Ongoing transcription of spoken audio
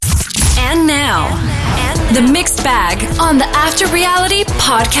The Mixed Bag on the After Reality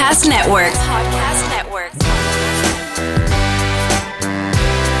Podcast Network.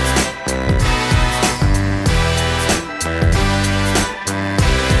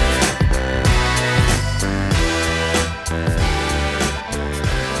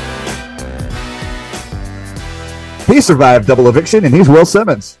 He survived double eviction, and he's Will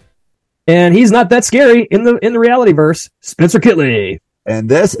Simmons. And he's not that scary in the reality verse. Spencer Kitley. And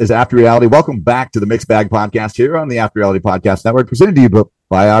this is After Reality. Welcome back to the Mixed Bag Podcast here on the After Reality Podcast Network, presented to you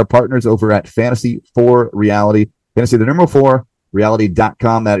by our partners over at Fantasy 4 Reality. Fantasy, the number 4,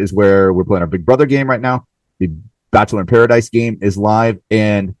 reality.com. That is where we're playing our Big Brother game right now. The Bachelor in Paradise game is live,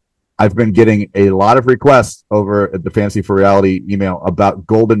 and I've been getting a lot of requests over at the Fantasy 4 Reality email about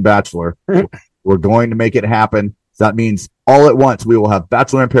Golden Bachelor. We're going to make it happen. So that means all at once we will have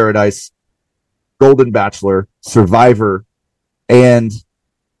Bachelor in Paradise, Golden Bachelor, Survivor, and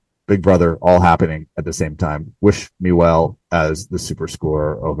Big Brother all happening at the same time. Wish me well as the super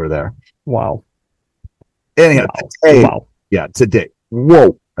scorer over there. Wow. Anyhow, today,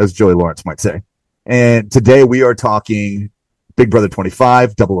 whoa, as Joey Lawrence might say. And today we are talking Big Brother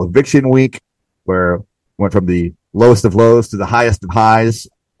 25, double eviction week, where we went from the lowest of lows to the highest of highs.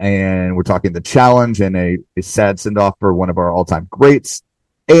 And we're talking the challenge and a sad send-off for one of our all-time greats,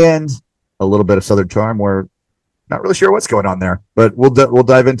 and a little bit of Southern Charm. We're not really sure what's going on there, but we'll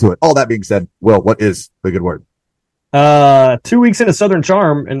dive into it. All that being said, Will, what is the good word? 2 weeks into Southern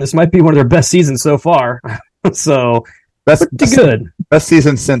Charm, and this might be one of their best seasons so far. So pretty good. Best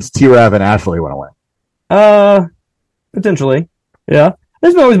season since T-Rav and Ashley went away. Potentially, yeah.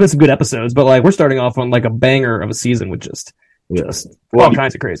 There's always been some good episodes, but like we're starting off on like a banger of a season with just all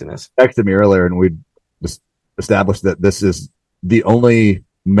kinds of craziness. Texted me earlier, and we just established that this is the only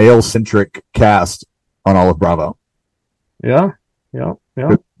male-centric cast on all of Bravo. Yeah.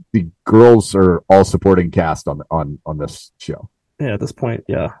 The girls are all supporting cast on this show. Yeah, at this point,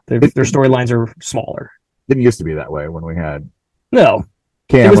 yeah, their storylines are smaller. Didn't used to be that way when we had it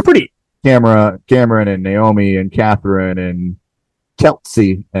was pretty Cameron and Naomi and Catherine and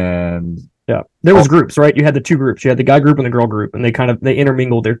Kelsey and. Yeah, there was groups, right? You had the two groups. You had the guy group and the girl group, and they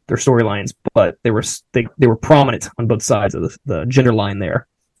intermingled their storylines, but they were prominent on both sides of the gender line there.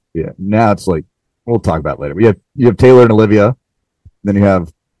 Yeah, now it's like we'll talk about it later. You have Taylor and Olivia, then you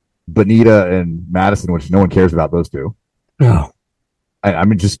have Benita and Madison, which no one cares about those two. No, I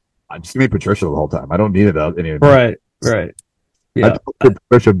mean just give me Patricia the whole time. I don't need it any of them. Right. Yeah,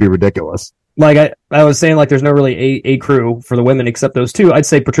 Patricia would be ridiculous. Like I was saying, like there's no really a crew for the women except those two. I'd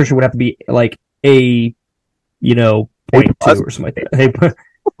say Patricia would have to be like a, 0.2 or something like that.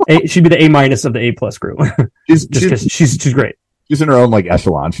 She'd be the A- of the A+ crew. she's great. She's in her own like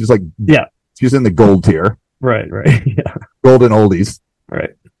echelon. She's like she's in the gold tier. Right. Yeah. Golden oldies. Right.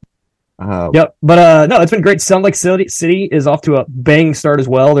 Yep. But no, it's been great. Sound Like City is off to a bang start as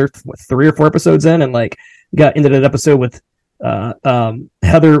well. They're 3 or 4 episodes in, and like got into that episode with.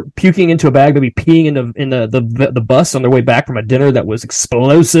 Heather puking into a bag, maybe peeing in the bus on their way back from a dinner that was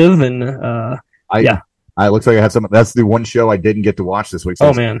explosive, and it looks like I had some. That's the one show I didn't get to watch this week.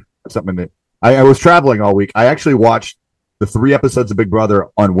 So man, something that I was traveling all week. I actually watched the 3 episodes of Big Brother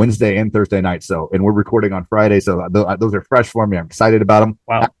on Wednesday and Thursday night. And we're recording on Friday, so those are fresh for me. I'm excited about them.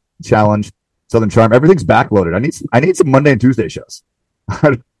 Wow, challenge, Southern Charm, everything's backloaded. I need some Monday and Tuesday shows.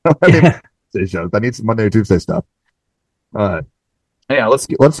 I need some Monday and Tuesday stuff.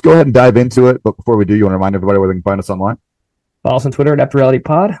 Let's go ahead and dive into it. But before we do, you want to remind everybody where they can find us online? Follow us on Twitter at After Reality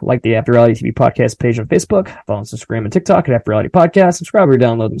Pod. Like the After Reality TV podcast page on Facebook. Follow us on Instagram and TikTok at After Reality Podcast. Subscribe or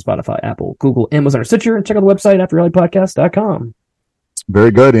download on Spotify, Apple, Google, Amazon, or Stitcher. And check out the website, AfterRealityPodcast.com.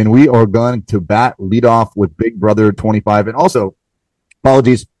 Very good. And we are going to lead off with Big Brother 25. And also,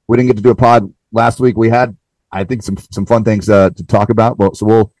 apologies, we didn't get to do a pod last week. We had, I think, some fun things to talk about. So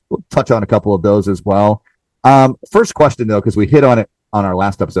we'll touch on a couple of those as well. First question though, because we hit on it on our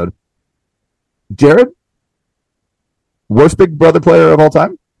last episode. Jared, worst Big Brother player of all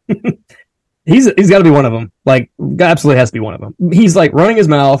time? He's got to be one of them. Like, absolutely has to be one of them. He's like running his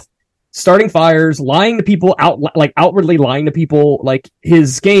mouth, starting fires, lying to people, outwardly lying to people. Like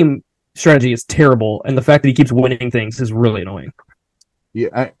his game strategy is terrible, and the fact that he keeps winning things is really annoying.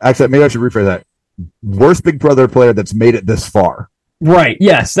 Yeah, actually, maybe I should rephrase that. Worst Big Brother player that's made it this far. Right.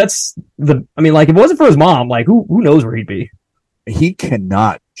 Yes, that's if it wasn't for his mom, like who knows where he'd be. He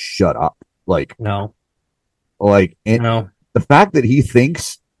cannot shut up. No. The fact that he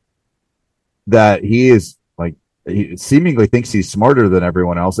thinks that he is he seemingly thinks he's smarter than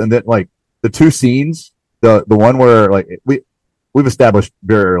everyone else, and that the 2 scenes, the one where we've established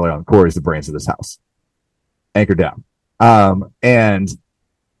very early on, Corey's the brains of this house, anchor down, and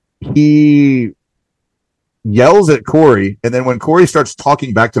he yells at Corey, and then when Corey starts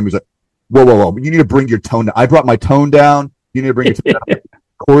talking back to him, he's like, whoa, you need to bring your tone down. I brought my tone down. You need to bring your tone down.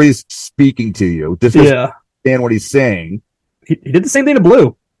 Corey's speaking to you. Just understand what he's saying. He did the same thing to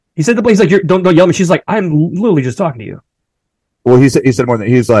Blue. He said to Blue, he's like, don't yell at me. She's like, I'm literally just talking to you. Well, he said more than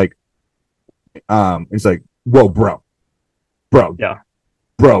he's like, whoa, bro, yeah,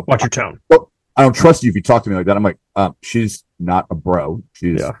 bro, watch your tone. Well, I don't trust you if you talk to me like that. I'm like, she's not a bro.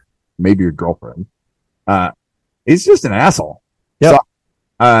 She's maybe your girlfriend. He's just an asshole. Yeah.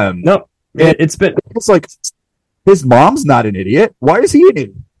 So, no, it's like his mom's not an idiot. Why is he an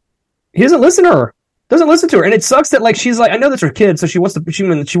idiot? He doesn't listen to her. Doesn't listen to her, and it sucks that like she's like, I know that's her kid, so she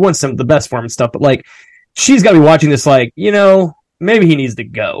wants some the best for him and stuff, but like she's got to be watching this like, maybe he needs to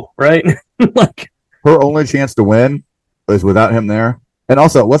go, right? Like her only chance to win is without him there. And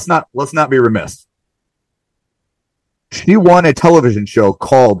also, let's not be remiss. She won a television show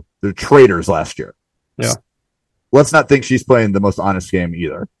called The Traitors last year. Yeah. Let's not think she's playing the most honest game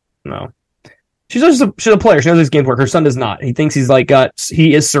either. No. She's a player. She knows his game work. Her son does not. He thinks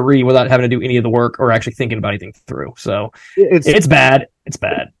he is Cirie without having to do any of the work or actually thinking about anything through. So it's bad. It's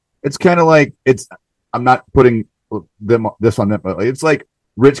bad. It's kind of like I'm not putting this on them, but it's like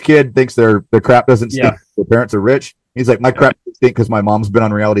rich kid thinks their crap doesn't stink. Yeah. Their parents are rich. He's like, my crap doesn't stink because my mom's been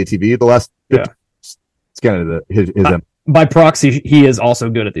on reality TV the last. Yeah. It's kind of his by proxy, he is also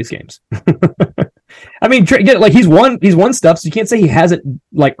good at these games. I mean, like he's won stuff, so you can't say he hasn't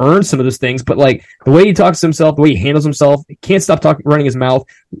like earned some of those things. But like the way he talks to himself, the way he handles himself, he can't stop running his mouth,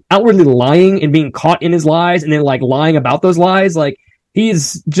 outwardly lying and being caught in his lies, and then like lying about those lies. Like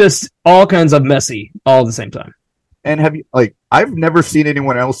he's just all kinds of messy all at the same time. And have you I've never seen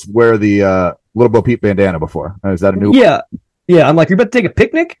anyone else wear the Little Bo Peep bandana before. Is that a new? Yeah. I'm like, you're about to take a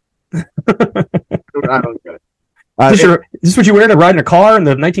picnic. I don't get it. Is this what you wear to ride in a car in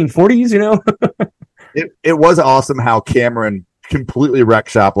the 1940s? It was awesome how Cameron completely wrecked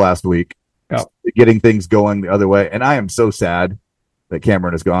shop last week, getting things going the other way. And I am so sad that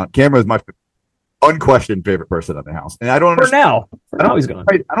Cameron is gone. Cameron is my unquestioned favorite person in the house, and I don't understand. For now he's gone.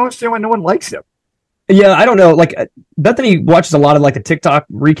 I don't understand why no one likes him. Yeah, I don't know. Like Bethany watches a lot of like the TikTok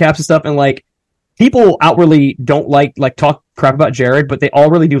recaps and stuff, and like people outwardly don't like talk crap about Jared, but they all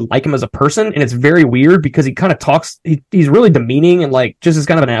really do like him as a person, and it's very weird because he kind of talks. He's really demeaning and like just is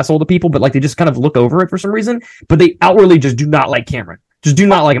kind of an asshole to people, but like they just kind of look over it for some reason. But they outwardly just do not like Cameron. Just do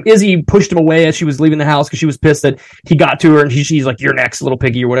not like him. Izzy pushed him away as she was leaving the house because she was pissed that he got to her, and she's like, "You're next, little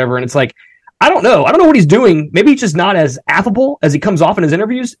piggy," or whatever. And it's like, I don't know what he's doing. Maybe he's just not as affable as he comes off in his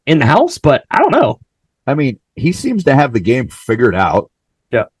interviews in the house, but I don't know. I mean, he seems to have the game figured out.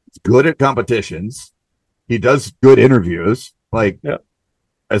 Yeah. He's good at competitions. He does good interviews.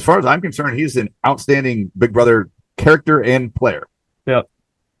 As far as I'm concerned, he's an outstanding Big Brother character and player. Yeah.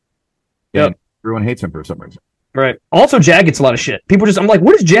 And everyone hates him for some reason. Right. Also, Jag gets a lot of shit. I'm like,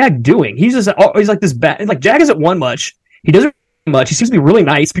 what is Jag doing? He's like this bad. Like, Jag hasn't won much. He doesn't much. He seems to be really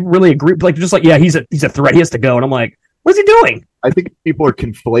nice. People really agree. Like, just like, yeah, he's a threat. He has to go. And I'm like, what is he doing? I think people are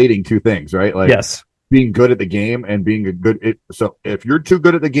conflating two things, right? Like, yes. Being good at the game and being so if you're too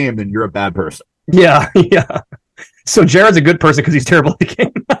good at the game, then you're a bad person. Yeah. So Jared's a good person because he's terrible at the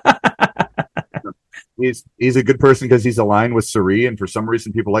game. He's a good person because he's aligned with Cirie, and for some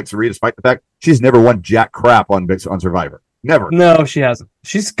reason people like Cirie, despite the fact she's never won jack crap on Survivor. Never. No, she hasn't.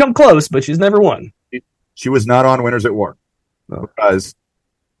 She's come close, but she's never won. She was not on Winners at War because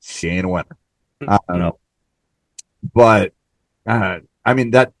she ain't a winner. No. But I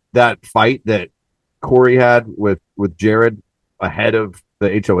mean that fight that Corey had with Jared ahead of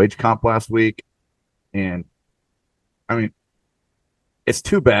the HOH comp last week. And I mean, it's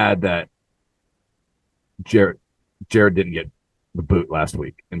too bad that Jared didn't get the boot last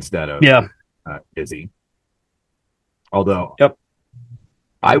week instead of Izzy. Although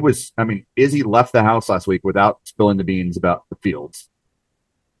Izzy left the house last week without spilling the beans about the fields.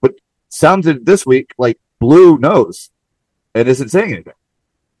 But sounded this week like Blue knows and isn't saying anything.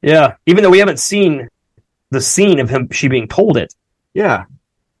 Yeah, even though we haven't seen the scene of she being told it. Yeah,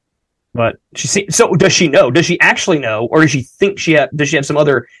 but so does she know? Does she actually know, or does she think does she have some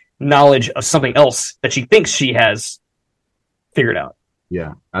other knowledge of something else that she thinks she has figured out?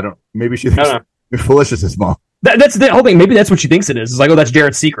 Yeah, I don't. Maybe she thinks Felicia's his mom. That's the whole thing. Maybe that's what she thinks it is. It's like, oh, that's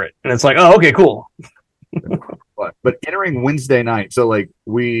Jared's secret, and it's like, oh, okay, cool. But entering Wednesday night, so like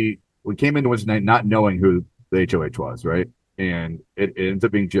we came into Wednesday night not knowing who the HOH was, right? And it ends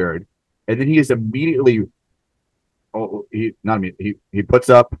up being Jared, and then he is immediately. He puts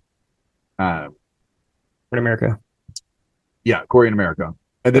up. In America. Yeah, Corey in America,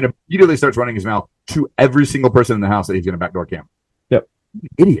 and then immediately starts running his mouth to every single person in the house that he's going to backdoor Cam. Yep,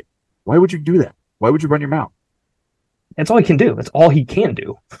 idiot. Why would you do that? Why would you run your mouth? That's all he can do. That's all he can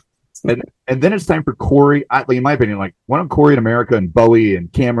do. And then it's time for Corey. In my opinion, like, why don't Corey and America and Bowie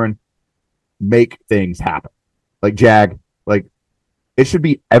and Cameron make things happen? Like Jag, like, it should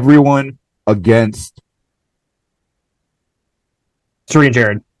be everyone against Cirie and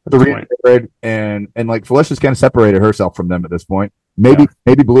Jared. And like Felicia's kind of separated herself from them at this point. Maybe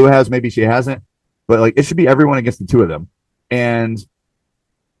Blue has, maybe she hasn't, but like it should be everyone against the two of them. And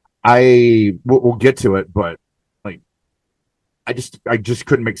we'll get to it, but like I just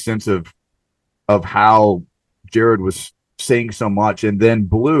couldn't make sense of how Jared was saying so much, and then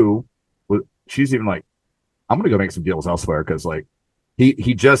Blue, she's even like, I'm gonna go make some deals elsewhere because like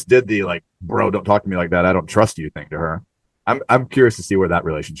he just did the like, bro, don't talk to me like that, I don't trust you thing to her. I'm curious to see where that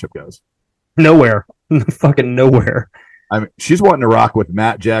relationship goes. Nowhere. Fucking nowhere. I mean, she's wanting to rock with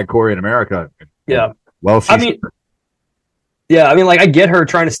Matt, Jag, Corey, and America. Yeah. Well, I mean, like, I get her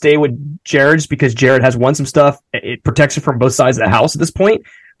trying to stay with Jared just because Jared has won some stuff. It protects her from both sides of the house at this point.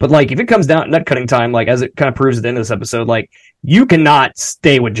 But, like, if it comes down to nut cutting time, like, as it kind of proves at the end of this episode, like, you cannot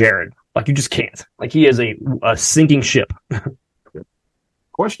stay with Jared. Like, you just can't. Like, he is a sinking ship.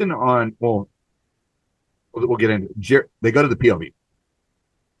 Question on, well, we'll get into they go to the POV.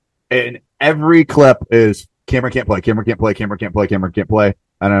 And every clip is Cameron can't play, Cameron can't play, Cameron can't play, Cameron can't play.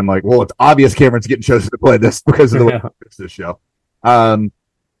 And I'm like, well, it's obvious Cameron's getting chosen to play this because of the way he fixed this show. And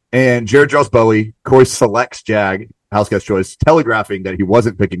Jared draws Bowie. Corey selects Jag, house guest choice, telegraphing that he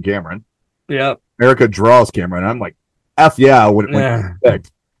wasn't picking Cameron. Yeah. Erica draws Cameron. I'm like, F yeah, what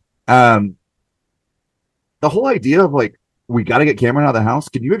picked. The whole idea of like, we got to get Cameron out of the house.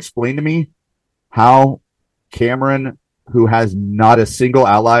 Can you explain to me how Cameron, who has not a single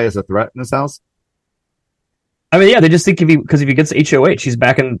ally, is a threat in this house? I mean, yeah, they just think if he gets HOH, he's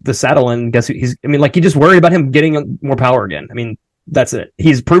back in the saddle, and guess who he's. I mean, like, you just worry about him getting more power again. I mean, that's it.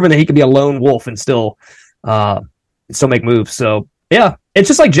 He's proven that he can be a lone wolf and still make moves. So yeah, it's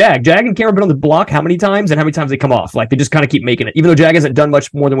just like Jag. Jag and Cameron have been on the block how many times, and how many times they come off. Like, they just kind of keep making it. Even though Jag hasn't done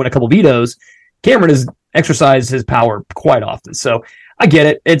much more than win a couple vetoes, Cameron has exercised his power quite often. So I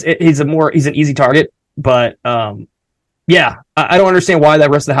get it. He's an easy target, but yeah, I don't understand why that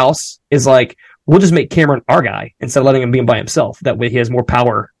rest of the house is like, we'll just make Cameron our guy instead of letting him be by himself. That way he has more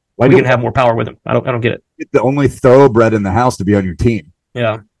power. We can have more power with him. I don't get it. It's the only thoroughbred in the house to be on your team.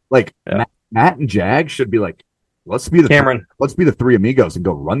 Yeah. Like, yeah. Matt and Jag should be like, let's be the three amigos and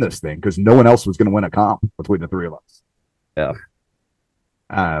go run this thing, because no one else was going to win a comp between the three of us.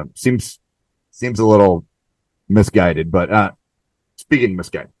 Yeah. Seems a little misguided, but speaking of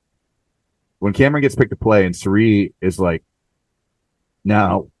misguided, when Cameron gets picked to play and Cirie is like,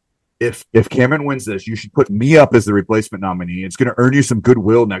 now, if Cameron wins this, you should put me up as the replacement nominee. It's going to earn you some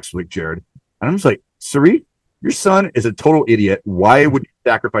goodwill next week, Jared. And I'm just like, Cirie, your son is a total idiot. Why would you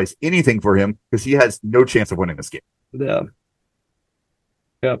sacrifice anything for him? Because he has no chance of winning this game. Yeah.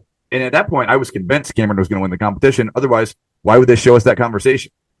 Yep. And at that point, I was convinced Cameron was going to win the competition. Otherwise, why would they show us that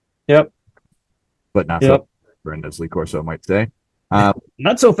conversation? Yep. But not so, Brenda Lee Corso might say.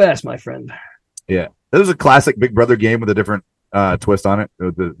 Not so fast, my friend. Yeah. It was a classic Big Brother game with a different twist on it.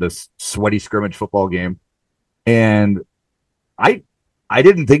 This sweaty scrimmage football game. And I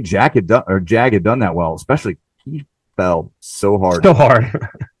didn't think Jag had done that well, especially he fell so hard.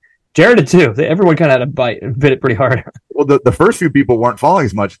 Jared did too. Everyone kind of had a bite and bit it pretty hard. Well, the first few people weren't falling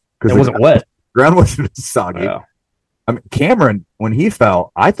as much because it wasn't wet. Ground wasn't soggy. Yeah. I mean, Cameron, when he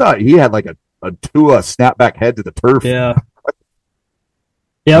fell, I thought he had like a Tua snapback head to the turf. Yeah.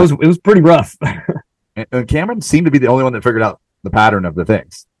 Yeah, it was pretty rough. And Cameron seemed to be the only one that figured out the pattern of the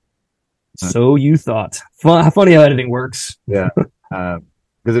things. So you thought. Funny how editing works. Yeah.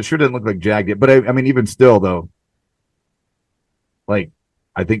 Because it sure didn't look like Jag did. But I mean, even still, though, like,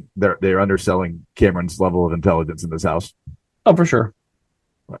 I think they're underselling Cameron's level of intelligence in this house. Oh, for sure.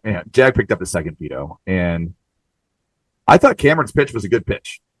 Yeah, Jag picked up the second veto, and I thought Cameron's pitch was a good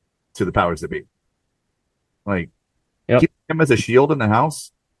pitch to the powers that be. Like, keep him as a shield in the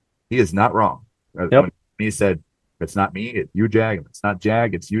house. He is not wrong. When he said, if it's not me, it's you, Jag. If it's not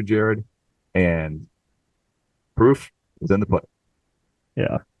Jag, it's you, Jared. And proof is in the pudding.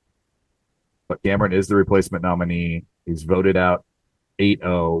 Yeah. But Cameron is the replacement nominee. He's voted out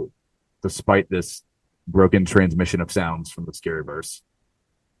 8-0, despite this broken transmission of sounds from the Scaryverse.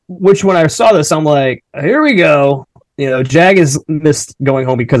 Which, when I saw this, I'm like, here we go. You know, Jag has missed going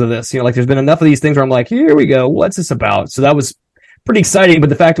home because of this. You know, like, there's been enough of these things where I'm like, here we go. What's this about? So that was pretty exciting. But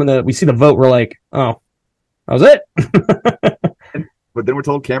the fact when we see the vote, we're like, oh, that was it. But then we're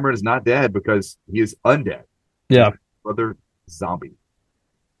told Cameron is not dead because he is undead. Yeah. Brother zombie.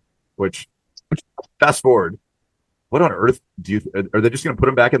 Which fast forward, what on earth are they just going to put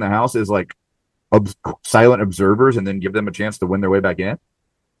them back in the house as like silent observers and then give them a chance to win their way back in?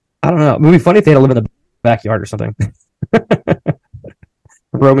 I don't know. It would be funny if they had to live in the backyard or something.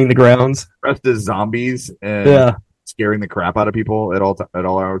 Roaming the grounds. Dressed as zombies and scaring the crap out of people at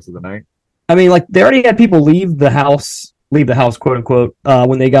all hours of the night. I mean, like, they already had people leave the house, quote unquote,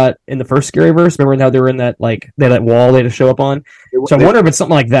 when they got in the first Scaryverse. Remember how they were in that, like, they had that wall they had to show up on? So I wonder if it's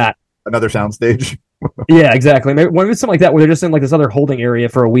something like that. Another soundstage. Yeah, exactly. Maybe it's something like that where they're just in like this other holding area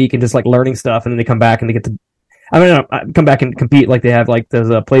for a week and just like learning stuff, and then they come back and they get to, come back and compete like they have like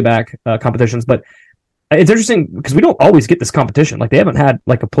those playback competitions. But it's interesting because we don't always get this competition. Like they haven't had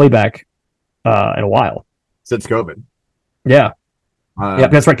like a playback in a while since COVID. Yeah, yeah,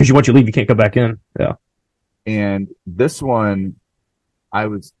 that's right. Because once you leave, you can't go back in. Yeah, and this one,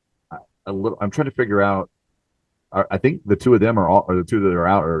 I'm trying to figure out. I think the two of them or the two that are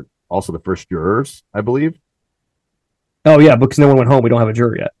out are also the first jurors, I believe. Oh yeah, because no one went home. We don't have a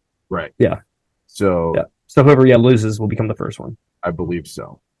jury yet. Right. Yeah. So whoever loses will become the first one. I believe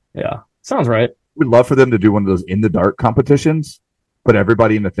so. Yeah. Sounds right. We'd love for them to do one of those in the dark competitions, put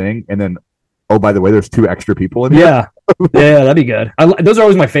everybody in the thing, and then by the way, there's 2 extra people in here. Yeah. Yeah, that'd be good. Those are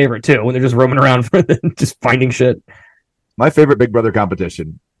always my favorite too, when they're just roaming around just finding shit. My favorite Big Brother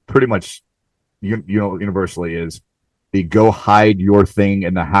competition, pretty much universally, is the go hide your thing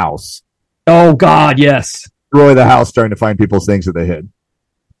in the house. Oh God, yes. Destroy the house trying to find people's things that they hid.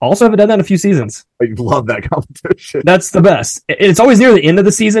 Also haven't done that in a few seasons. I love that competition. That's the best. It's always near the end of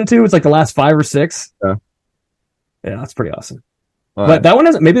the season too. It's like the last 5 or 6. Yeah, that's pretty awesome. But that one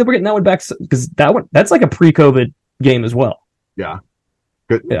hasn't. Maybe we're getting that one back because that's like a pre-COVID game as well. Yeah,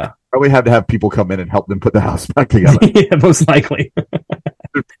 good. Yeah, probably have to have people come in and help them put the house back together. Yeah, most likely.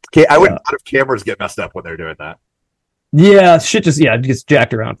 I wouldn't lot of cameras get messed up when they're doing that. Yeah, shit just gets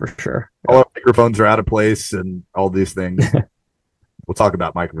jacked around for sure. All our microphones are out of place and all these things. We'll talk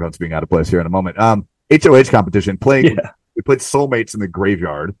about microphones being out of place here in a moment. HOH competition we played Soulmates in the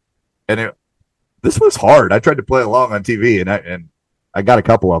graveyard, and this was hard. I tried to play along on TV, and I got a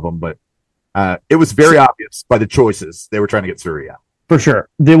couple of them, but it was very obvious by the choices they were trying to get Suri out. For sure,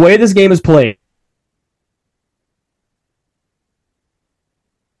 the way this game is played.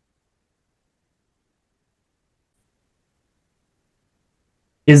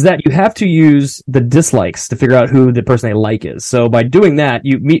 Is that you have to use the dislikes to figure out who the person they like is. So by doing that,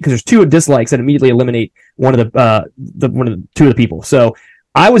 you meet because there's 2 dislikes that immediately eliminate one of the 2 of the people. So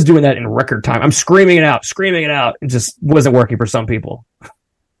I was doing that in record time. I'm screaming it out. It just wasn't working for some people.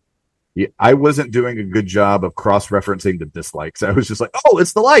 Yeah, I wasn't doing a good job of cross-referencing the dislikes. I was just like, oh,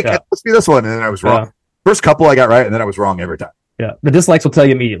 it's the like. Yeah. It must be this one. And then I was wrong. Yeah. First couple I got right, and then I was wrong every time. Yeah, the dislikes will tell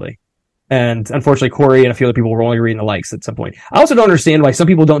you immediately. And unfortunately, Corey and a few other people were only reading the likes at some point. I also don't understand why some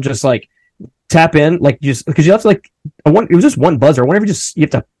people don't just like tap in, like just because you have to like it was just one buzzer. Whenever you have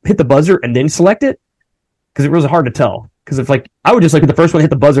to hit the buzzer and then select it, because it was hard to tell. Because if like I would just like the first one hit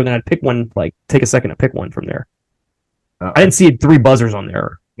the buzzer, then I'd pick one, like take a second to pick one from there. I didn't see 3 buzzers on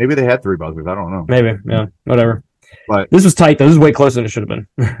there. Maybe they had 3 buzzers. I don't know. Maybe, yeah, whatever. But this was tight though. This is way closer than it should have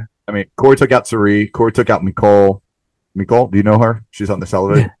been. I mean, Corey took out Suri. Corey took out Nicole. Nicole, do you know her? She's on the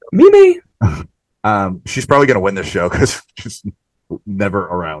television. Mimi. She's probably going to win this show because she's never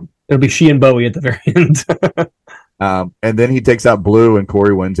around. It'll be she and Bowie at the very end. And then he takes out Blue, and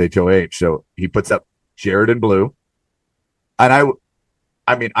Corey wins HOH. So he puts up Jared and Blue. And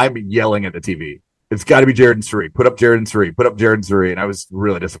I mean, I'm yelling at the TV. It's got to be Jared and Suri. Put up Jared and Suri. Put up Jared and Suri. And I was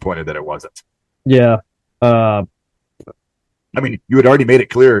really disappointed that it wasn't. Yeah. I mean, you had already made it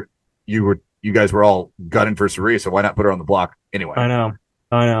clear you guys were all gunning for Suri, so why not put her on the block anyway? I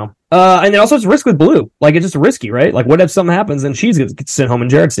know. And also it's risk with Blue. Like, it's just risky, right? Like, what if something happens and she's gets sent home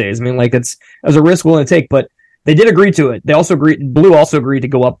and Jared stays? I mean, like, it's a risk willing to take, but they did agree to it. Blue also agreed to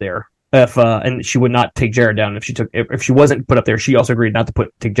go up there and she would not take Jared down if she wasn't put up there. She also agreed not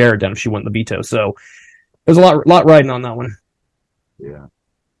to take Jared down if she won the veto. So there's a lot riding on that one. Yeah.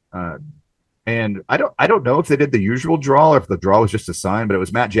 And I don't know if they did the usual draw or if the draw was just a sign, but it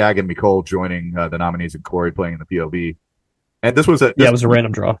was Matt Jag and Nicole joining the nominees and Corey playing in the POV. And this was it was a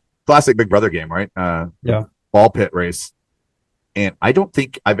random draw. Classic Big Brother game, right? Yeah. Ball pit race. And I don't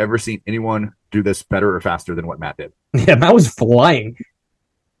think I've ever seen anyone do this better or faster than what Matt did. Yeah, Matt was flying.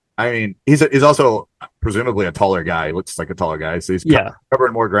 I mean, he's also presumably a taller guy. He looks like a taller guy. So he's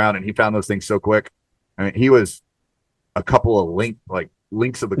covering more ground, and he found those things so quick. I mean, he was a couple of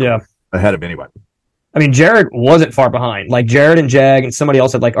links of the ahead of anybody. I mean, Jared wasn't far behind. Like, Jared and Jag and somebody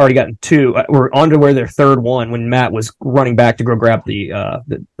else had like already gotten 2. Were on to where their third one when Matt was running back to go grab the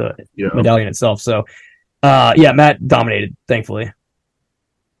medallion itself. So, Matt dominated, thankfully.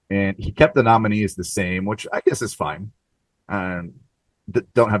 and he kept the nominees the same, which I guess is fine.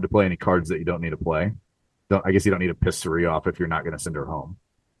 Don't have to play any cards that you don't need to play. I guess you don't need to piss Cirie off if you're not going to send her home.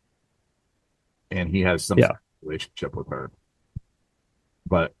 And he has some relationship with her.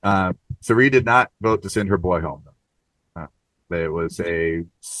 But Cirie did not vote to send her boy home. It was a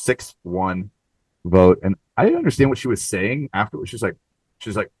 6-1 vote, and I didn't understand what she was saying afterwards. She's like,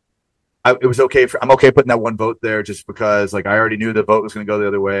 it was okay I'm okay putting that one vote there just because like I already knew the vote was going to go the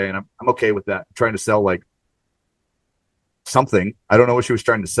other way, and I'm okay with that. I'm trying to sell like something. I don't know what she was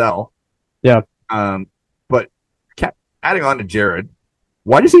trying to sell. Yeah. But adding on to Jared,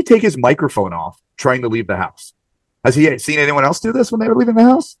 why does he take his microphone off trying to leave the house? Has he seen anyone else do this when they were leaving the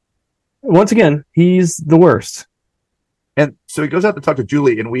house? Once again, he's the worst. And so he goes out to talk to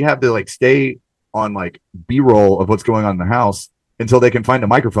Julie, and we have to like stay on like B-roll of what's going on in the house until they can find a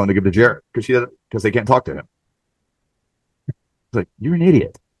microphone to give to Jared because they can't talk to him. It's like, you're an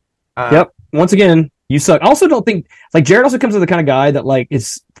idiot. Yep. Once again, you suck. I also don't think like Jared also comes to the kind of guy that like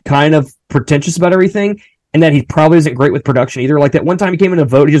is kind of pretentious about everything, and that he probably isn't great with production either. Like that one time he came in to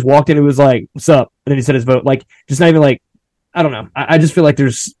vote, he just walked in and was like, "What's up?" And then he said his vote. Like just not even like, I don't know. I just feel like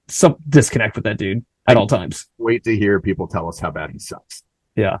there's some disconnect with that dude at all times. Wait to hear people tell us how bad he sucks.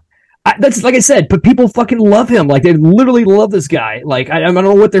 Yeah. That's like I said, but people fucking love him. Like they literally love this guy. Like I don't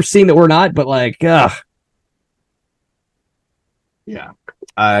know what they're seeing that we're not, but like, ugh. Yeah,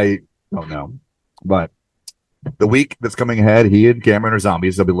 I don't know. But the week that's coming ahead, he and Cameron are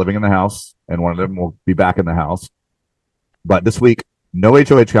zombies. They'll be living in the house, and one of them will be back in the house. But this week, no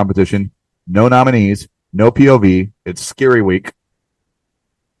HOH competition, no nominees, no POV. It's scary week.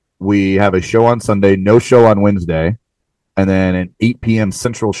 We have a show on Sunday, no show on Wednesday, and then an 8 p.m.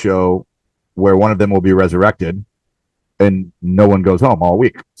 Central show where one of them will be resurrected, and no one goes home all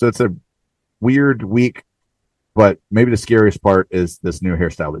week. So it's a weird week, but maybe the scariest part is this new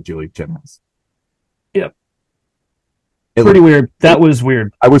hairstyle that Julie Chen has. Yep. Pretty weird. That was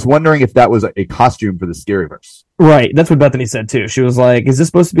weird. I was wondering if that was a costume for the Scaryverse. Right. That's what Bethany said, too. She was like, is this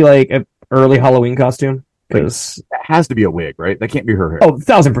supposed to be like an early Halloween costume? Because that has to be a wig, right? That can't be her hair. Oh,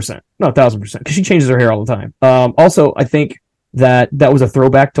 1,000%. No, 1,000%. Because she changes her hair all the time. Also, I think that was a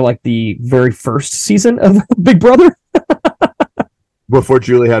throwback to like the very first season of Big Brother. Before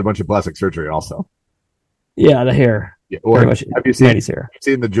Julie had a bunch of plastic surgery also. Yeah, the hair. Yeah, or very much have you seen Mandy's hair?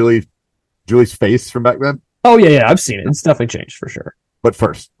 Seen the Julie's face from back then? Oh, yeah, I've seen it. It's definitely changed for sure. But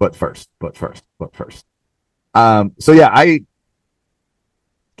first. So yeah, I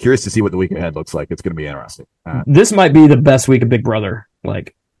curious to see what the week ahead looks like. It's going to be interesting. This might be the best week of Big Brother.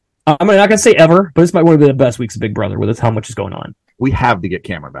 Like, I'm not going to say ever, but this might be the best weeks of Big Brother with how much is going on. We have to get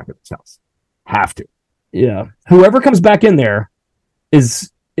Cameron back at this house. Have to. Yeah. Whoever comes back in there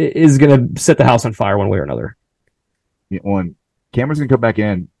is going to set the house on fire one way or another. When Cameron's going to come back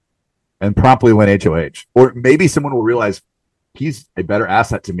in and promptly win HOH, or maybe someone will realize he's a better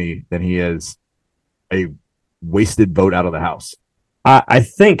asset to me than he is a wasted vote out of the house. I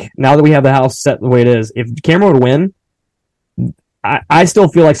think now that we have the house set the way it is, if Cameron would win, I still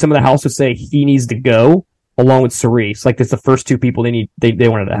feel like some of the house would say he needs to go along with Cirie. It's like that's the first two people they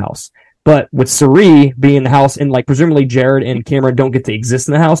wanted the house. But with Cirie being in the house and like presumably Jared and Cameron don't get to exist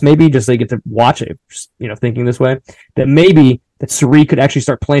in the house, maybe just they get to watch it, thinking this way, that maybe that Cirie could actually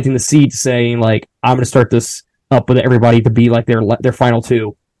start planting the seed saying like, I'm going to start this up with everybody to be like their final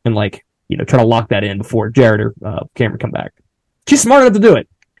two and like, try to lock that in before Jared or Cameron come back. She's smart enough to do it.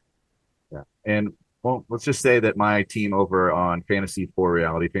 Yeah. And well, let's just say that my team over on Fantasy 4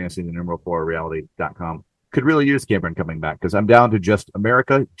 Reality, fantasy4reality.com could really use Cameron coming back because I'm down to just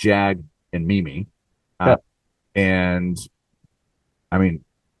America, Jag, and Mimi. And I mean,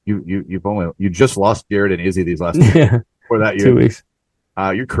 you just lost Jared and Izzy these last for that year. 2 weeks.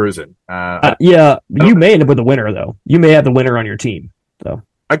 You're cruising. You may end up with a winner though. You may have the winner on your team. So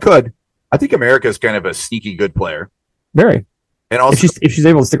I could. I think America is kind of a sneaky good player. Very. And also, if she's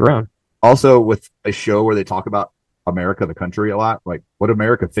able to stick around. Also, with a show where they talk about America, the country, a lot, like what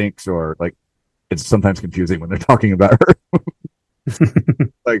America thinks, or like it's sometimes confusing when they're talking about her.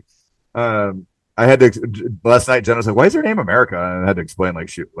 Like, I had to last night. Jenna was like, "Why is her name America?" And I had to explain, like,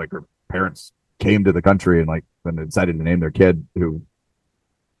 her parents came to the country and like then they decided to name their kid who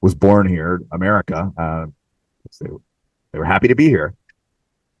was born here, America. They were happy to be here.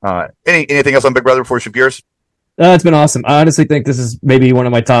 Anything else on Big Brother before we shift gears? It's been awesome. I honestly think this is maybe one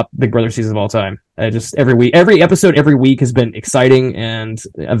of my top Big Brother seasons of all time. Just every episode, every week has been exciting and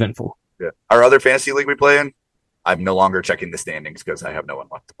eventful. Yeah. Our other fantasy league we play in, I'm no longer checking the standings because I have no one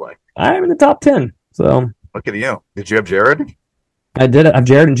left to play. I'm in the top 10. So look at you. Did you have Jared? I did. I have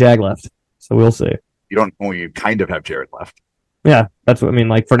Jared and Jag left. So we'll see. You don't. Well, you kind of have Jared left. Yeah, that's what I mean.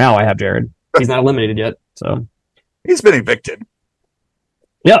 Like for now, I have Jared. He's not eliminated yet, so He's been evicted.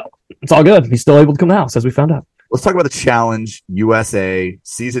 yeah, it's all good. He's still able to come to the house, as we found out. Let's talk about the Challenge USA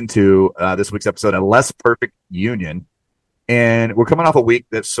Season 2, this week's episode, A Less Perfect Union. And we're coming off a week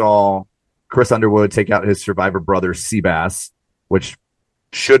that saw Chris Underwood take out his Survivor brother, Seabass, which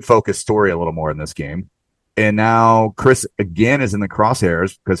should focus Tori a little more in this game. And now Chris again is in the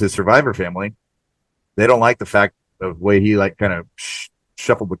crosshairs because his Survivor family, they don't like the fact of the way he like kind of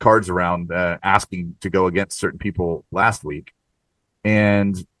shuffled the cards around, asking to go against certain people last week.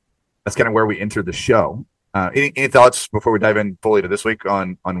 And that's kind of where we entered the show. Any thoughts before we dive in fully to this week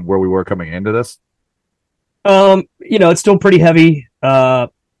on where we were coming into this? It's still pretty heavy Survivor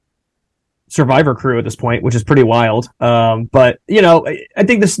crew at this point, which is pretty wild. But I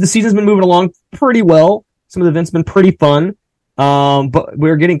think the season's been moving along pretty well. Some of the events been pretty fun. But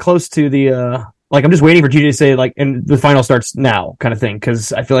we're getting close to the I'm just waiting for TJ to say and the final starts now kind of thing,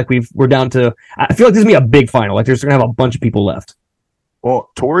 because I feel like we're down to. I feel like this is gonna be a big final. Like there's gonna have a bunch of people left. Well,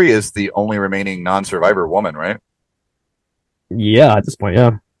 Tori is the only remaining non-Survivor woman, right? Yeah, at this point,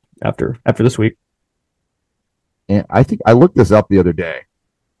 yeah. After this week. And I think I looked this up the other day.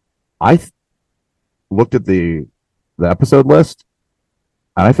 I looked at the episode list,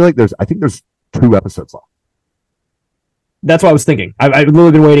 and I feel like there's 2 episodes left. That's what I was thinking. I've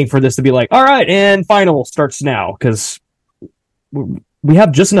literally been waiting for this to be like, all right, and final starts now, because we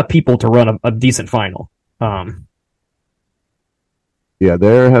have just enough people to run a decent final. Yeah,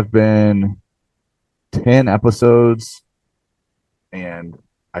 there have been 10 episodes, and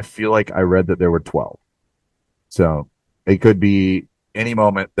I feel like I read that there were 12. So it could be any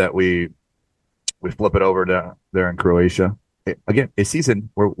moment that we flip it over to there in Croatia. Again, a season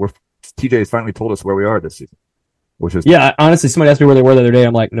where TJ has finally told us where we are this season, which is honestly, somebody asked me where they were the other day.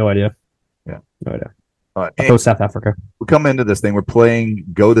 I'm like, no idea. Yeah, no idea. Post South Africa. We come into this thing. We're playing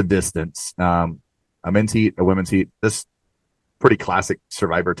Go the Distance. A men's heat, a women's heat. This pretty classic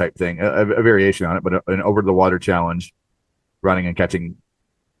Survivor type thing, a variation on it, but an over the water challenge, running and catching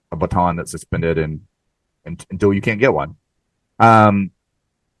a baton that's suspended and until you can't get one. And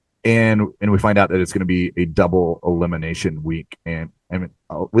we find out that it's going to be a double elimination week, and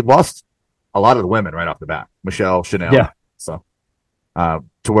we lost a lot of the women right off the bat. Michelle, Chanel, yeah. So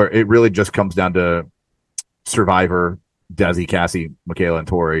to where it really just comes down to Survivor, Desi, Cassie, Michaela, and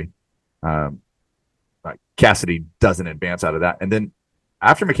Tori. Cassidy doesn't advance out of that, and then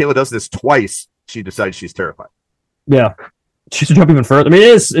after Michaela does this twice, she decides she's terrified. Yeah, she's to jump even further. I mean,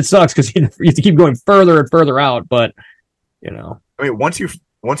 it sucks because you have to keep going further and further out. But I mean, once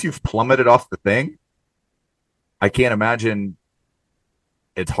you've plummeted off the thing, I can't imagine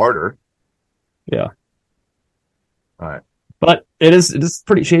it's harder. Yeah. All right. But it is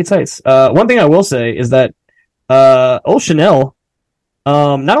pretty shady sights. One thing I will say is that old Chanel,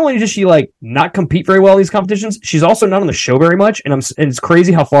 not only does she not compete very well in these competitions, she's also not on the show very much, and it's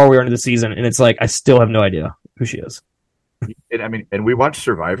crazy how far we are into the season, and it's like I still have no idea who she is. And we watched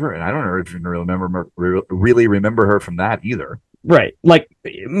Survivor, and I don't even really remember her from that either. Right,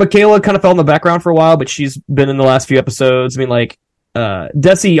 Michaela kind of fell in the background for a while, but she's been in the last few episodes. I mean,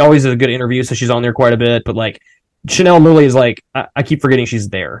 Desi always is a good interview, so she's on there quite a bit. But Chanel literally is I keep forgetting she's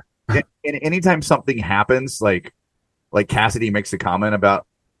there. And anytime something happens, like Cassidy makes a comment about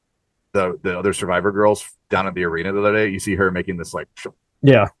the other Survivor girls down at the arena the other day, you see her making this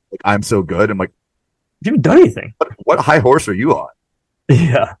I'm so good. I'm like, you haven't done anything. What high horse are you on?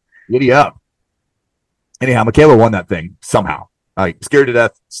 Yeah, giddy up. Anyhow, Michaela won that thing somehow. Scared to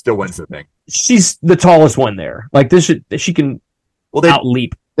death, still wins the thing. She's the tallest one there. She can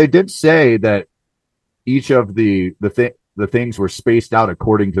outleap. They did say that each of the things were spaced out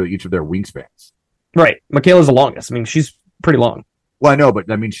according to each of their wingspans. Right. Michaela's the longest. I mean, she's pretty long. Well, I know,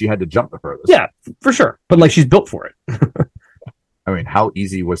 but I mean, she had to jump the furthest. Yeah, for sure. But she's built for it.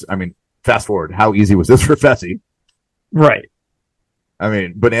 I mean, fast forward, how easy was this for Fessy? Right. I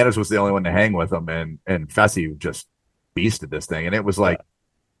mean, Bananas was the only one to hang with him, and Fessy just beasted this thing. And it was like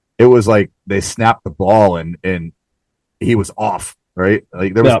they snapped the ball and he was off, right?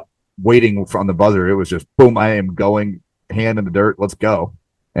 There was waiting from the buzzer. It was just boom, I am going, hand in the dirt, let's go.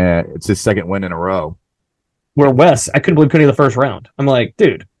 And it's his second win in a row. Where Wes, I couldn't believe couldn't the first round. I'm like,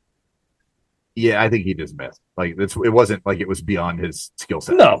 dude. Yeah, I think he just missed. It wasn't like it was beyond his skill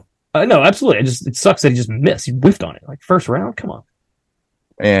set. No, absolutely. It sucks that he just missed. He whiffed on it. First round, come on.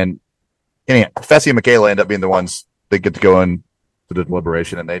 And Fessy and Michaela end up being the ones that get to go in to the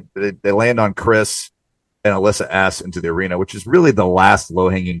deliberation, and they land on Chris and Alyssa S into the arena, which is really the last low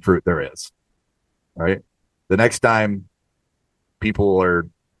hanging fruit there is. Right. The next time people are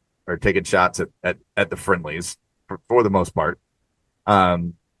taking shots at the friendlies for the most part,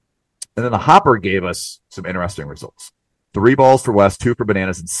 And then the Hopper gave us some interesting results. 3 balls for Wes, 2 for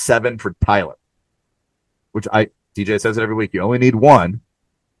Bananas, and 7 for Tyler. Which DJ says it every week. You only need 1.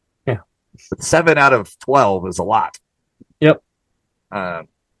 Yeah. But 7 out of 12 is a lot. Yep. And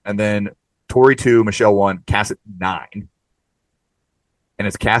then Tori 2, Michelle 1, Cass at 9. And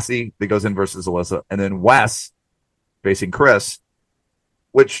it's Cassie that goes in versus Alyssa. And then Wes facing Chris,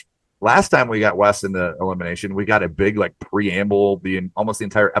 which last time we got Wes in the elimination, we got a big preamble, almost the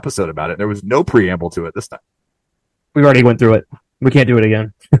entire episode about it. There was no preamble to it this time. We already went through it. We can't do it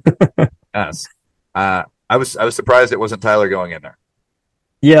again. Yes. I was surprised it wasn't Tyler going in there.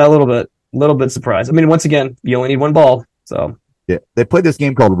 Yeah, a little bit surprised. I mean, once again, you only need 1 ball. So yeah, they played this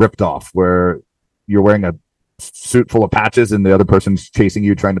game called Ripped Off, where you're wearing a suit full of patches and the other person's chasing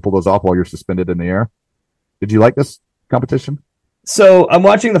you, trying to pull those off while you're suspended in the air. Did you like this competition? So I'm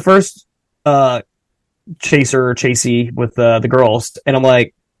watching the first chasey with the girls, and I'm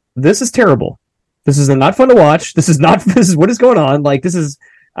like, this is terrible. This is not fun to watch. This is what is going on.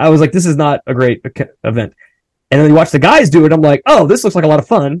 I was like, this is not a great event. And then you watch the guys do it. I'm like, oh, this looks like a lot of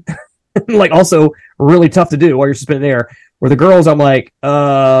fun. Also really tough to do while you're suspended in the air. Where the girls, I'm like,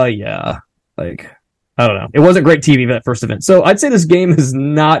 yeah, I don't know. It wasn't great TV that first event. So I'd say this game is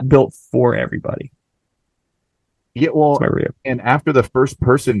not built for everybody. Yeah, well, and after the first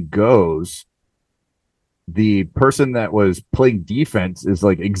person goes, the person that was playing defense is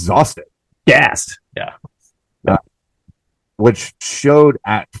exhausted. Gassed. Yeah. Which showed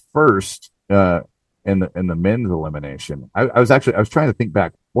at first in the men's elimination. I was trying to think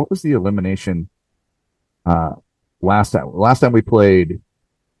back. What was the elimination last time? Last time we played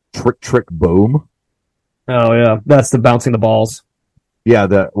Trick Boom. Oh yeah, that's the bouncing the balls. Yeah,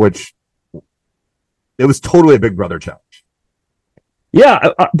 it was totally a Big Brother challenge. Yeah,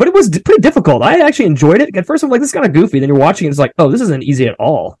 but it was pretty difficult. I actually enjoyed it. At first, I'm like, this is kind of goofy. Then you're watching it, it's like, oh, this isn't easy at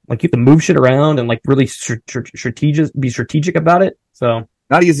all. You have to move shit around and really be strategic about it. So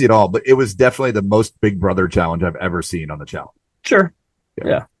not easy at all, but it was definitely the most Big Brother challenge I've ever seen on the challenge. Sure.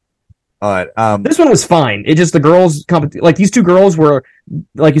 Yeah. All right. This one was fine. It just the girls these 2 girls were,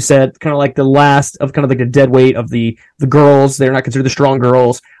 like you said, kind of the last of kind of the dead weight of the girls. They're not considered the strong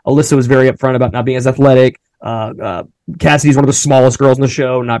girls. Alyssa was very upfront about not being as athletic. Cassidy's one of the smallest girls in the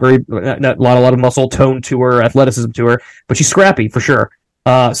show. Not a lot of muscle tone to her, athleticism to her, but she's scrappy for sure.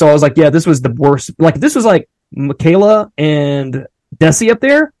 So I was like, yeah, this was the worst. This was Michaela and Desi up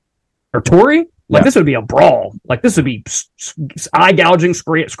there, or Tori. This would be a brawl. This would be eye gouging,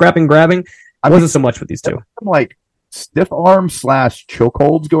 scrapping, grabbing. I wasn't so much with these 2. Stiff arm /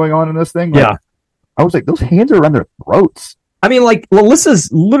 chokeholds going on in this thing. Yeah. I was like, those hands are around their throats. I mean, Alyssa's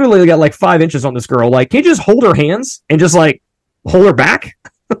literally got 5 inches on this girl. Can you just hold her hands and just hold her back?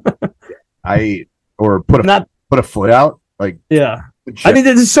 Or put a foot out. Yeah. I mean,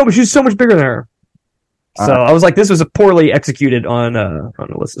 she's so much bigger than her. So I was like, this was poorly executed on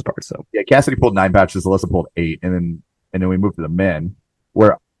Alyssa's part. So yeah, Cassidy pulled 9 patches, Alyssa pulled 8, and then we moved to the men,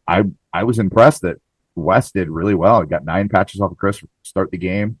 where I was impressed that Wes did really well. He got 9 patches off of Chris to start the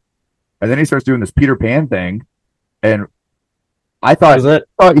game, and then he starts doing this Peter Pan thing, and I thought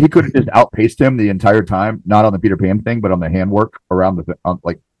he could have just outpaced him the entire time, not on the Peter Pan thing, but on the handwork around we'll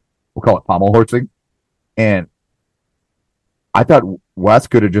call it pommel horsing, and I thought Wes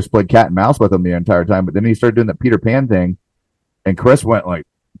could have just played cat and mouse with him the entire time, but then he started doing the Peter Pan thing, and Chris went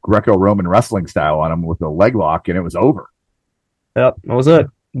Greco-Roman wrestling style on him with a leg lock, and it was over. Yep, that was it.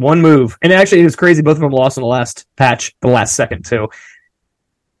 1 move. And actually, it was crazy. Both of them lost in the last patch, the last second, too.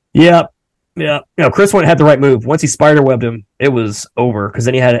 Yep. Yeah. Chris had the right move. Once he spiderwebbed him, it was over, because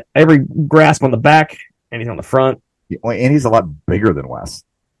then he had every grasp on the back, and he's on the front. Yeah, and he's a lot bigger than Wes.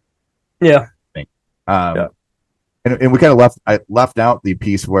 Yeah. Yeah. And we kind of left out the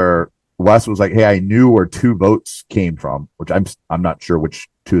piece where Wes was like, "Hey, I knew where 2 votes came from," which I'm not sure which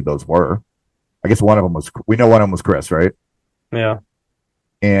 2 of those were. I guess one of them was Chris, right? Yeah.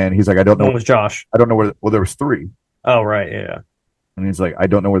 And he's like, "I don't know." One was Josh. I don't know where. Well, there was 3. Oh, right, yeah. And he's like, "I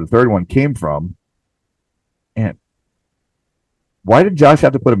don't know where the 3rd one came from." And why did Josh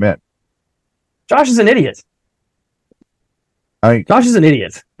have to put him in? Josh is an idiot. Josh is an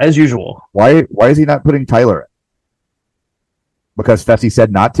idiot, as usual. Why is he not putting Tyler in? Because Fessy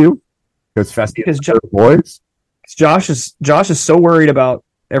said not to? Because Fessy is boys? Josh is so worried about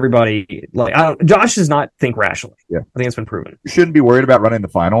everybody. Josh does not think rationally. Yeah. I think it's been proven. You shouldn't be worried about running the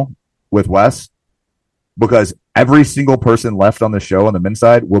final with Wes, because every single person left on the show on the men's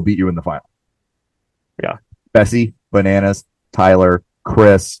side will beat you in the final. Yeah. Fessy, Bananas, Tyler,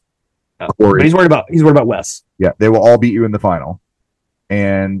 Chris, Corey. But he's worried about Wes. Yeah, they will all beat you in the final.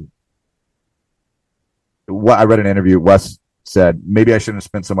 And what I read an interview, Wes said maybe I shouldn't have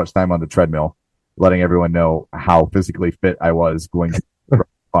spent so much time on the treadmill, letting everyone know how physically fit I was going to the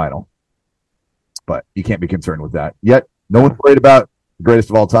final. But you can't be concerned with that. Yet, no one's worried about the greatest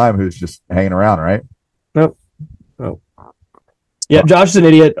of all time who's just hanging around, right? Nope. Yeah, Josh is an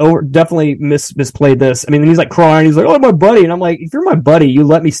idiot. Definitely misplayed this. I mean, he's like crying. He's like, "Oh, my buddy," and I'm like, "If you're my buddy, you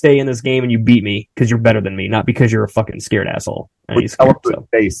let me stay in this game and you beat me because you're better than me, not because you're a fucking scared asshole." And he's scared, so.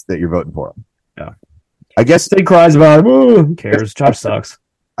 Face that you're voting for him. Yeah, I guess he cries about, who cares? Josh sucks.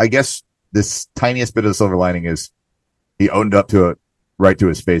 I guess this tiniest bit of the silver lining is he owned up to it right to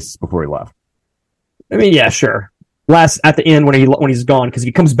his face before he left. I mean, yeah, sure. At the end when he's gone, because if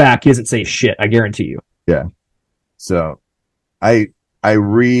he comes back, he doesn't say shit. I guarantee you. Yeah. So, I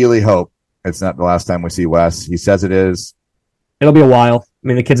really hope it's not the last time we see Wes. He says it is. It'll be a while. I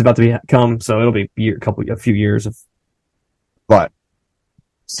mean, the kid's about to come, so it'll be a few years of. But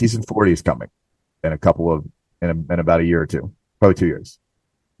season 40 is coming in about a year or two, probably 2 years.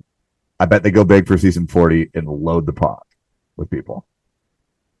 I bet they go big for season 40 and load the pot with people.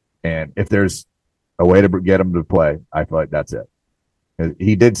 And if there's a way to get him to play, I feel like that's it.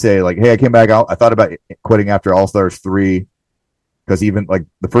 He did say, like, "Hey, I came back out. I thought about quitting after All Stars 3 because even like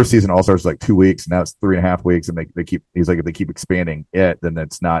the first season All Stars was like 2 weeks, now it's 3.5 weeks, and they keep." He's like, "If they keep expanding it, then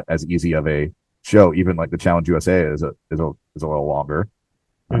it's not as easy of a show. Even like the Challenge USA is a little longer,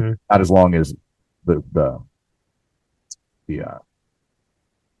 not as long as the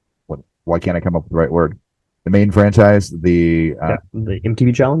why can't I come up with the right word? The main franchise, the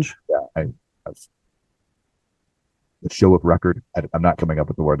MTV Challenge. Yeah, the show of record. I'm not coming up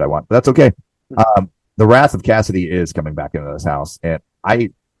with the word I want, but that's okay. The Wrath of Cassidy is coming back into this house, and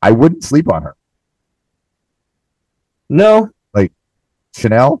I wouldn't sleep on her. No, like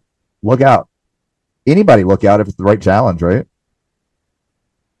Chanel, look out. Anybody look out if it's the right challenge, right?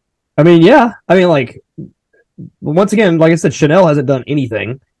 I mean, yeah. I mean, like, once again, like I said, Chanel hasn't done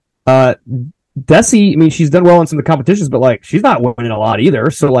anything. Desi, I mean, she's done well in some of the competitions, but like, she's not winning a lot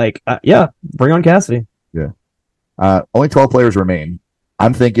either. So, like, yeah, bring on Cassidy. Yeah. Only 12 players remain.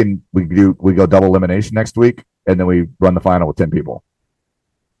 I'm thinking we go double elimination next week, and then we run the final with 10 people.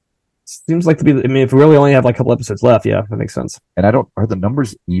 Seems like to be. I mean, if we really only have like a couple episodes left, yeah, that makes sense. And are the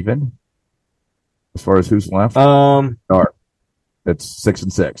numbers even as far as who's left? It's 6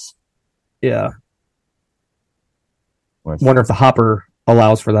 and 6. Yeah. Wonder if the hopper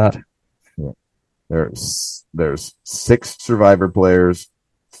allows for that. Yeah. There's 6 Survivor players,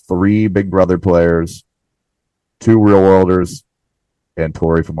 3 Big Brother players, 2 Real Worlders, and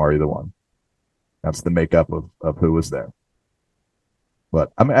Tori from Are You the One. That's the makeup of who was there.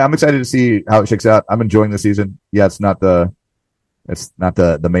 But I'm excited to see how it shakes out. I'm enjoying the season. Yeah, it's not the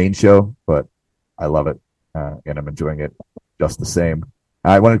main show, but I love it, and I'm enjoying it just the same.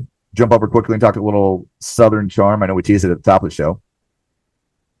 I want to jump over quickly and talk a little Southern Charm. I know we teased it at the top of the show.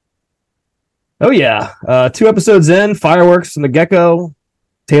 Oh yeah, 2 episodes in, fireworks from the get-go.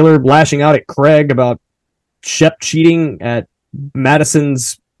 Taylor lashing out at Craig about Shep cheating at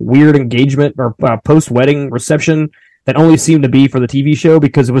Madison's weird engagement or post-wedding reception that only seemed to be for the TV show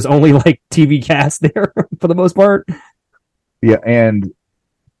because it was only like TV cast there for the most part. Yeah, and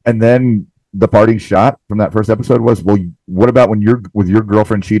then the parting shot from that first episode was, well, what about when you're with your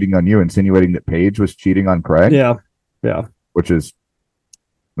girlfriend cheating on you, insinuating that Paige was cheating on Craig? Yeah. Which is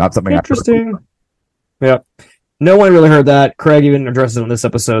not something interesting. Yeah. No one really heard that. Craig even addresses it on this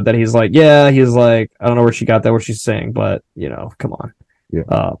episode that he's like, I don't know where she got that, what she's saying, but come on.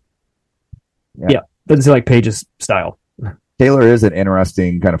 Yeah. Yeah. Doesn't seem like Paige's style. Taylor is an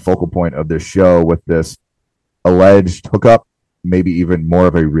interesting kind of focal point of this show with this alleged hookup, maybe even more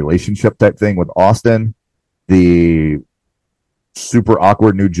of a relationship type thing with Austin. The super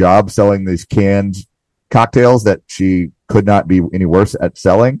awkward new job selling these canned cocktails that she could not be any worse at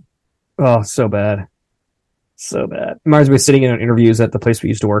selling. Oh, so bad. So bad. Reminds me of sitting in interviews at the place we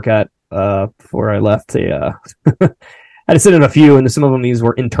used to work at before I left. I had to sit in a few, and some of these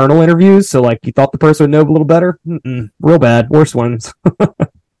were internal interviews, so like you thought the person would know a little better. Real bad. Worst ones.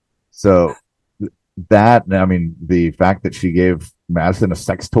 So that, I mean, the fact that she gave Madison a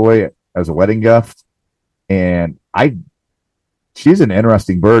sex toy as a wedding gift, and she's an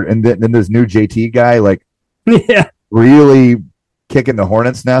interesting bird. And then this new JT guy, like, really kicking the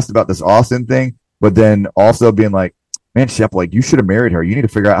hornet's nest about this Austin thing, but then also being like, man, Shep, like, you should have married her. You need to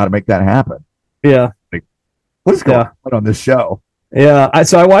figure out how to make that happen. Yeah. Like, what is going on this show? Yeah.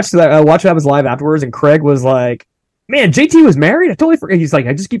 So I watched that. I watched Happens Live afterwards, and Craig was like, man, JT was married? I totally forget. He's like,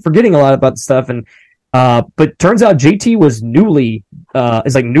 I just keep forgetting a lot about the stuff. And, but turns out JT was newly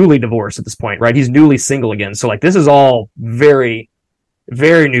divorced at this point, right? He's newly single again. So like, this is all very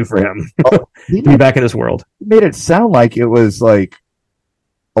Very new for him Oh, to be back in this world. He made it sound like it was like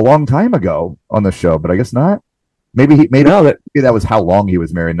a long time ago on the show, but I guess not. Maybe maybe that was how long he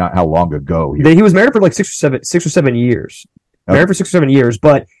was married, not how long ago. He was married for like 6 or 7 years. Okay. Married for 6 or 7 years,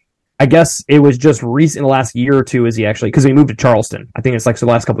 but I guess it was just recent in the last year or two because he moved to Charleston. I think it's like the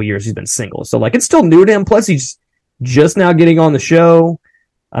last couple of years he's been single. So like it's still new to him. Plus he's just now getting on the show.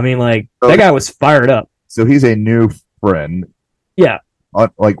 I mean, like that guy was fired up. So he's a new friend. Yeah.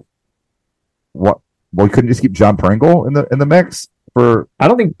 Like what? Well, couldn't just keep John Pringle in the mix for? I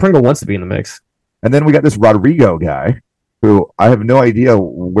don't think Pringle wants to be in the mix. And then we got this Rodrigo guy, who I have no idea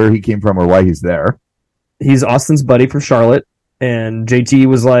where he came from or why he's there. He's Austin's buddy from Charlotte, and JT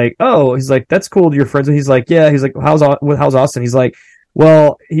was like, "Oh, he's like, that's cool. You're friends." And he's like, "Yeah." He's like, "How's Austin?" He's like,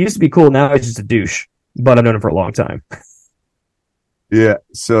 "Well, he used to be cool. Now he's just a douche, but I've known him for a long time." Yeah,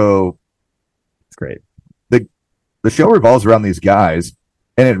 so it's great. The show revolves around these guys,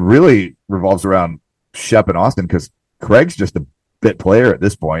 and it really revolves around Shep and Austin because Craig's just a bit player at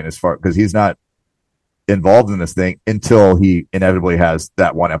this point, because he's not involved in this thing until he inevitably has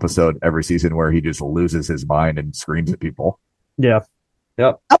that one episode every season where he just loses his mind and screams at people. Yeah.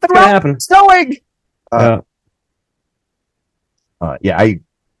 Yep. Nothing wrong. Happen. Snowing. Yeah.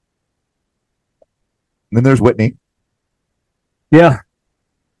 Then there's Whitney. Yeah.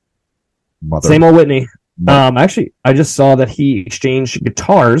 Mother. Same old Whitney. Actually, I just saw that he exchanged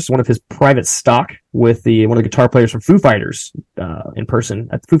guitars, one of his private stock, with one of the guitar players from Foo Fighters in person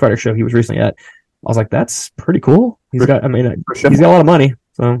at the Foo Fighters show he was recently at. I was like, that's pretty cool. He's got a lot of money.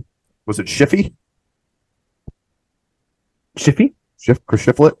 So was it Shiffy? Shiffy? Chris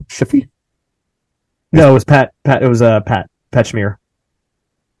Shiflett? Shiffy? No, it was Pat. It was Pat Schmier.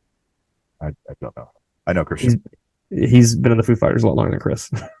 I don't know. I know Chris. He's been in the Foo Fighters a lot longer than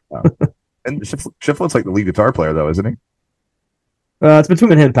Chris. And Shiflett's like the lead guitar player, though, isn't he? It's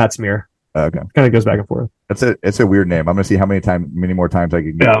between him and Pat Smear. Okay, kind of goes back and forth. It's a weird name. I'm gonna see how many more times I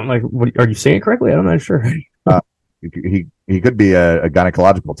can get. Yeah, I'm like, are you saying it correctly? I'm not sure. He could be a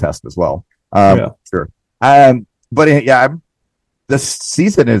gynecological test as well. Sure. But yeah, this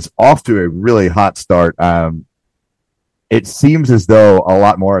season is off to a really hot start. It seems as though a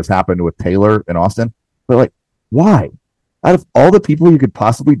lot more has happened with Taylor and Austin. But like, why? Out of all the people you could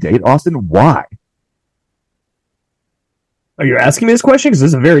possibly date, Austin, why? Are you asking me this question? Because this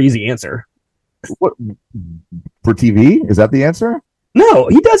is a very easy answer. What, for TV? Is that the answer? No,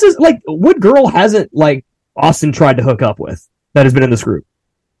 he does this. Like, what girl hasn't like Austin tried to hook up with that has been in this group?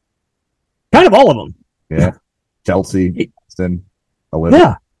 Kind of all of them. Yeah, Chelsea, Austin,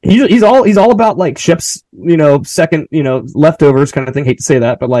 Olivia. Yeah, he's all about like Shep's, second, leftovers kind of thing. Hate to say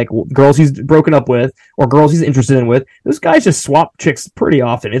that, but like girls he's broken up with or girls he's interested in with. Those guys just swap chicks pretty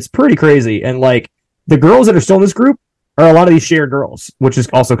often. It's pretty crazy. And like the girls that are still in this group are a lot of these shared girls, which is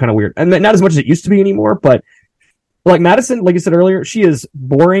also kind of weird. And not as much as it used to be anymore, but like Madison, like you said earlier, she is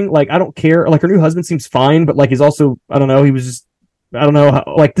boring. Like, I don't care. Like, her new husband seems fine, but like, he's also, I don't know, this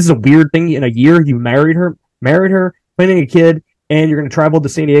is a weird thing. In a year, you married her, planning a kid, and you're going to travel to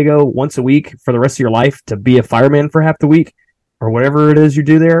San Diego once a week for the rest of your life to be a fireman for half the week or whatever it is you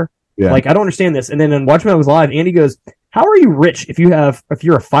do there. Yeah. Like, I don't understand this. And then in Watchmen was live, Andy goes, how are you rich if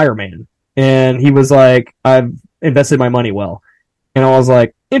you're a fireman? And he was like, I've invested my money well. And I was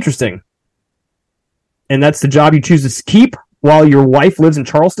like, interesting. And that's the job you choose to keep while your wife lives in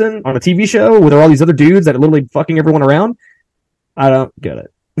Charleston on a TV show with all these other dudes that are literally fucking everyone around? I don't get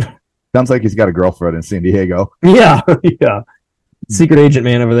it. Sounds like he's got a girlfriend in San Diego. Yeah, yeah. Secret agent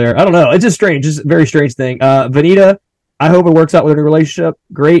man over there. I don't know. It's just strange. Just a very strange thing. Vanita, I hope it works out with her new relationship.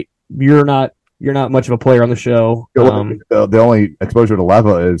 Great. You're not much of a player on the show. The only exposure to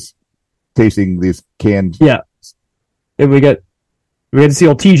Leva is tasting these canned. Yeah. And we had to see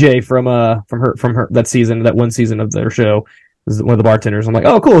old TJ from her that season, that one season of their show. Was one of the bartenders. I'm like,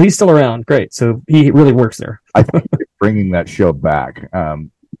 oh, cool, he's still around. Great, so he really works there. I think you're bringing that show back.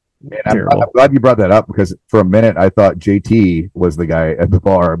 And I'm glad you brought that up because for a minute I thought JT was the guy at the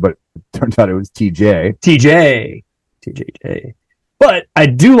bar, but it turns out it was TJ. TJ. But I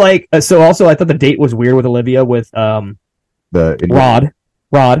do like. So also, I thought the date was weird with Olivia with Rod.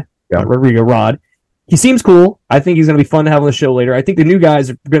 Yeah. Rodrigo Rod. He seems cool. I think he's going to be fun to have on the show later. I think the new guys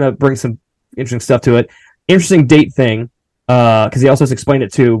are going to bring some interesting stuff to it. Interesting date thing, because he also has explained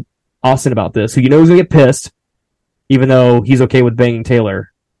it to Austin about this, who you know is going to get pissed, even though he's okay with banging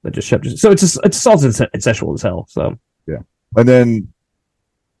Taylor. That so it's all sexual as hell. So yeah, and then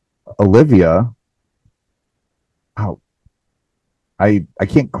Olivia. Oh, I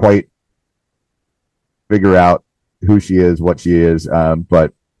can't quite figure out who she is, what she is,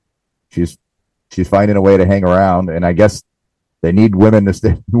 but she's finding a way to hang around, and I guess They need women to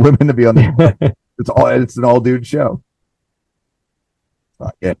stay, women to be on the. It's an all dude show.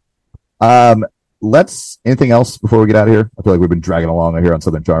 Okay. Anything else before we get out of here? I feel like we've been dragging along here on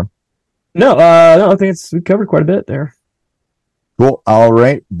Southern Charm. No, I think we covered quite a bit there. Cool. All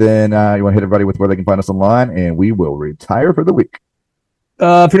right. Then you want to hit everybody with where they can find us online, and we will retire for the week.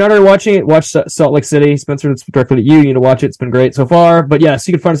 If you're not already watching it, watch Salt Lake City. Spencer, it's directly to you. You need to watch it. It's been great so far. But yes,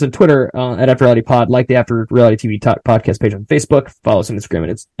 you can find us on Twitter at After Reality Pod, like the After Reality TV podcast page on Facebook. Follow us on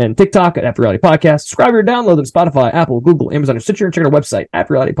Instagram and TikTok at After Reality Podcast. Subscribe or download them Spotify, Apple, Google, Amazon, or Stitcher. And check out our website,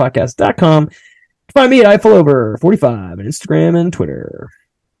 AfterRealityPodcast.com. Find me at iFollover45 on Instagram and Twitter.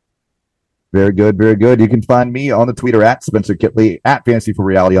 Very good, very good. You can find me on the Twitter at Spencer Kitley, at Fantasy for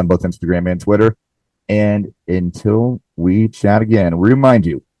Reality on both Instagram and Twitter. And until we chat again, we remind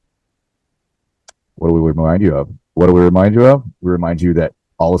you. What do we remind you of? What do we remind you of? We remind you that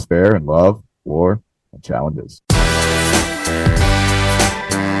all is fair in love, war, and challenges.